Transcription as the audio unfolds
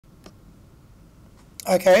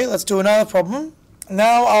Okay, let's do another problem.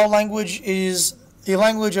 Now our language is the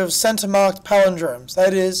language of center-marked palindromes.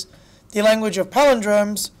 That is, the language of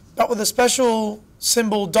palindromes, but with a special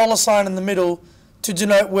symbol $sign in the middle to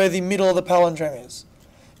denote where the middle of the palindrome is.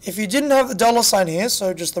 If you didn't have the $sign here,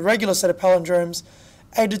 so just the regular set of palindromes,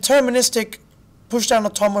 a deterministic pushdown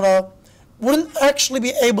automata wouldn't actually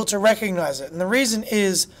be able to recognize it. And the reason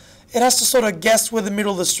is it has to sort of guess where the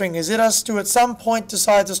middle of the string is. It has to at some point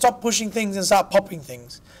decide to stop pushing things and start popping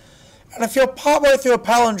things. And if you're partway through a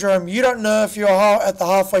palindrome, you don't know if you're at the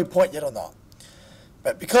halfway point yet or not.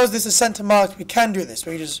 But because this is center marked, we can do this.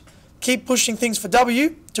 We just keep pushing things for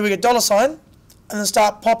W till we get $sign, and then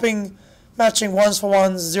start popping, matching ones for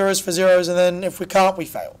ones, zeros for zeros, and then if we can't, we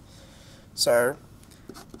fail. So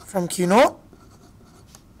from Q0,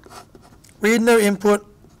 read no input,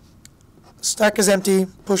 stack is empty,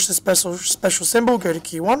 push the special symbol, go to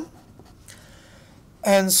Q1.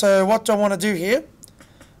 And so what do I want to do here?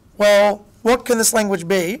 Well, what can this language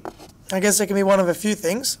be? I guess it can be one of a few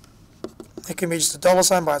things. It can be just a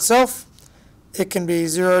 $sign by itself. It can be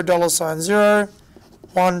 $0, $0, $1,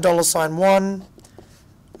 $1, $1,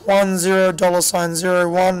 $0,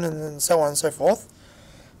 $0, 1, and then so on and so forth.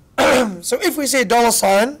 So if we see a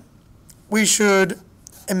 $sign, we should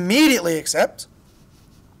immediately accept.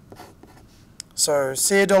 So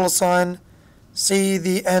see a $sign, see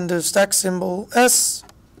the end of stack symbol S,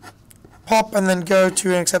 pop, and then go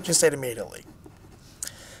to an accepting state immediately.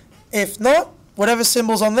 If not, whatever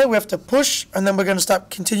symbol's on there, we have to push, and then we're going to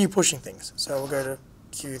continue pushing things. So we'll go to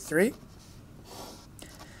Q3.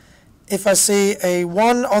 If I see a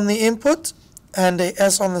 1 on the input and a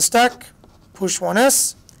S on the stack, push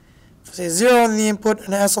 1S. If I see a 0 on the input and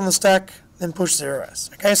an S on the stack, then push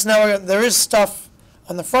 0S. Okay, so now there is stuff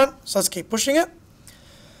on the front, so let's keep pushing it.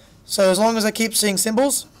 So as long as I keep seeing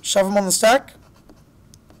symbols, shove them on the stack.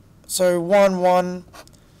 So 1, 1,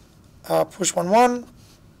 push 1, 1.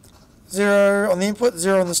 0 on the input,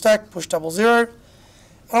 0 on the stack, push 0, 0. And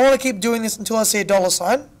I want to keep doing this until I see a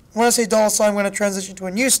 $sign. When I see a $sign, I'm going to transition to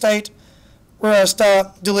a new state where I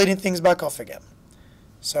start deleting things back off again.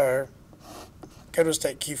 So go to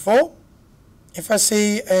state Q4. If I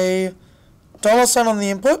see a $sign on the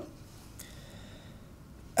input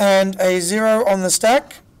and a 0 on the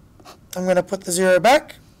stack, I'm going to put the 0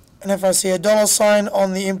 back. And if I see a $sign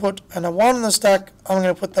on the input and a 1 on the stack, I'm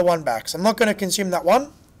going to put the 1 back. So I'm not going to consume that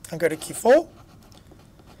 1. And go to Q4.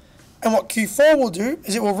 And what Q4 will do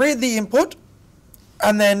is it will read the input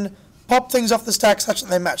and then pop things off the stack such that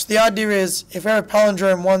they match. The idea is if we have a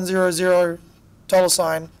palindrome 100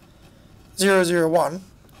 $sign 001,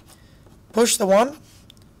 push the 1,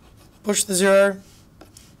 push the 0,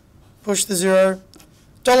 push the 0,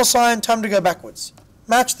 $sign, time to go backwards.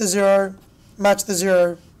 Match the 0, match the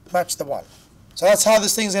 0, match the 1. So that's how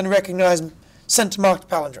this thing is going to recognize center marked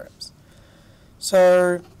palindromes.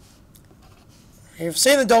 So you've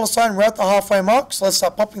seen the $sign, we're at the halfway mark, so let's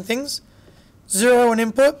start popping things. 0 on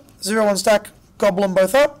input, 0 on stack, gobble them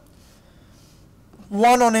both up.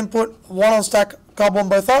 1 on input, 1 on stack, gobble them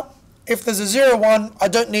both up. If there's a 0, 1, I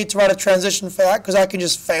don't need to write a transition for that because I can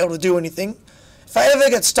just fail to do anything. If I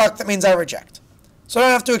ever get stuck, that means I reject. So I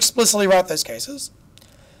don't have to explicitly write those cases.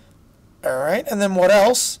 Alright, and then what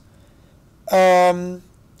else?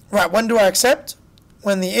 Right, when do I accept?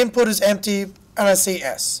 When the input is empty and I see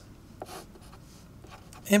S.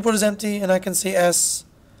 Input is empty and I can see S,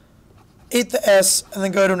 eat the S, and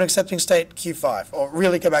then go to an accepting state Q5, or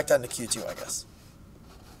really go back down to Q2, I guess.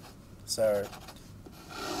 So,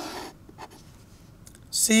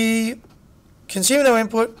 C, consume no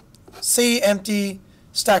input, C, empty,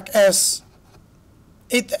 stack S,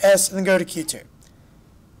 eat the S, and then go to Q2.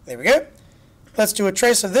 There we go. Let's do a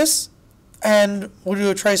trace of this, and we'll do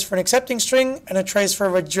a trace for an accepting string and a trace for a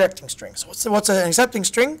rejecting string. So what's an accepting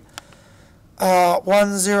string?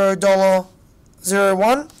 1 0 $0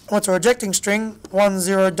 1. What's a rejecting string? 1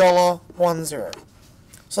 0 $1 0.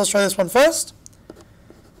 So let's try this one first.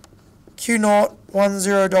 Q0 1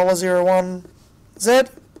 0 $0 1 Z.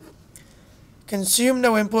 Consume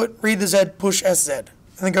no input, read the Z, push SZ, and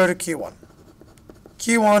then go to Q1.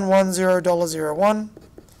 Q1 1 0 $0 1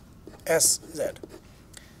 SZ.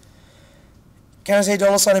 Can I say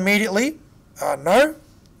 $sign immediately? No.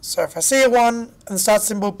 So if I see a 1 and the start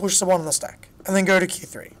symbol, push the 1 on the stack. And then go to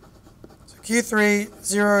Q3. So Q3,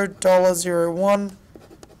 0 $0 1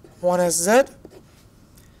 1SZ.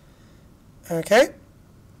 Okay.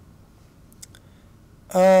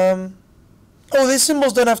 Oh, these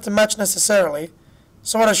symbols don't have to match necessarily.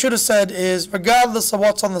 So what I should have said is, regardless of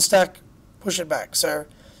what's on the stack, push it back. So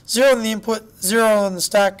 0 on the input, 0 on the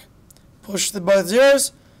stack, push both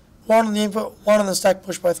zeros. 1 on the input, 1 on the stack,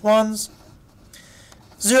 push both ones.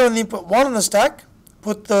 0 in the input, 1 in the stack.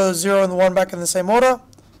 Put the 0 and the 1 back in the same order.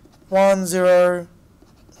 1, 0,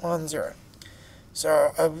 1, 0.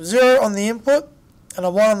 So a 0 on the input and a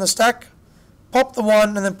 1 on the stack. Pop the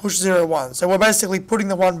 1 and then push 0, 1. So we're basically putting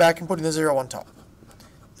the 1 back and putting the 0 on top.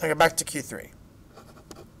 Now go back to Q3.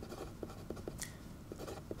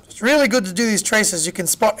 It's really good to do these traces. You can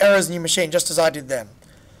spot errors in your machine just as I did then.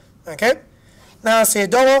 Okay? Now I see a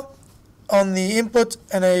dollar on the input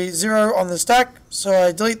and a 0 on the stack. So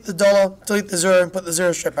I delete the dollar, delete the 0 and put the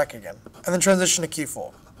 0 straight back again. And then transition to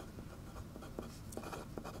Q4.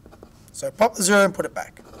 So pop the 0 and put it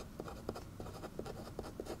back.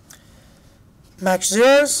 Match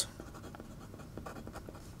zeros.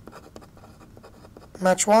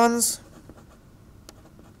 Match ones.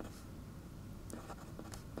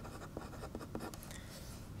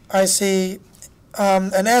 I see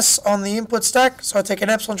an S on the input stack, so I take an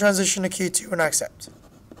epsilon transition to Q2 and I accept.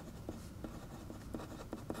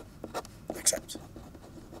 Accept.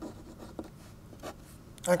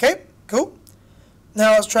 Okay, cool.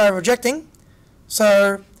 Now let's try rejecting.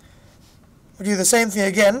 So we do the same thing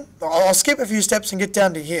again. I'll skip a few steps and get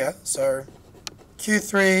down to here. So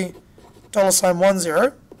Q3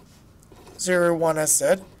 $10, 0, 1 as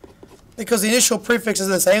said. Because the initial prefix is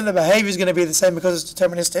the same, the behavior is going to be the same because it's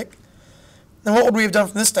deterministic. Then what would we have done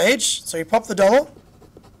from this stage? So you pop the dollar.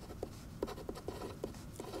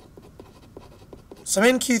 So I'm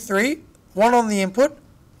in Q3, 1 on the input,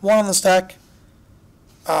 1 on the stack.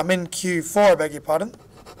 I'm in Q4, I beg your pardon.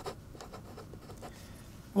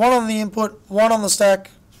 1 on the input, 1 on the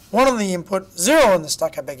stack, 1 on the input, 0 on the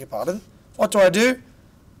stack, I beg your pardon. What do?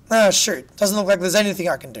 Ah, shoot. Doesn't look like there's anything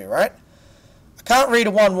I can do, right? I can't read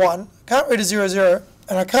a 1, 1, can't read a 0, 0,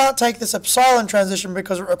 and I can't take this epsilon transition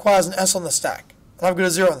because it requires an S on the stack. And I've got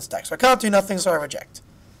a 0 on the stack, so I can't do nothing, so I reject.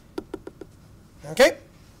 Okay?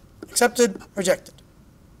 Accepted, rejected.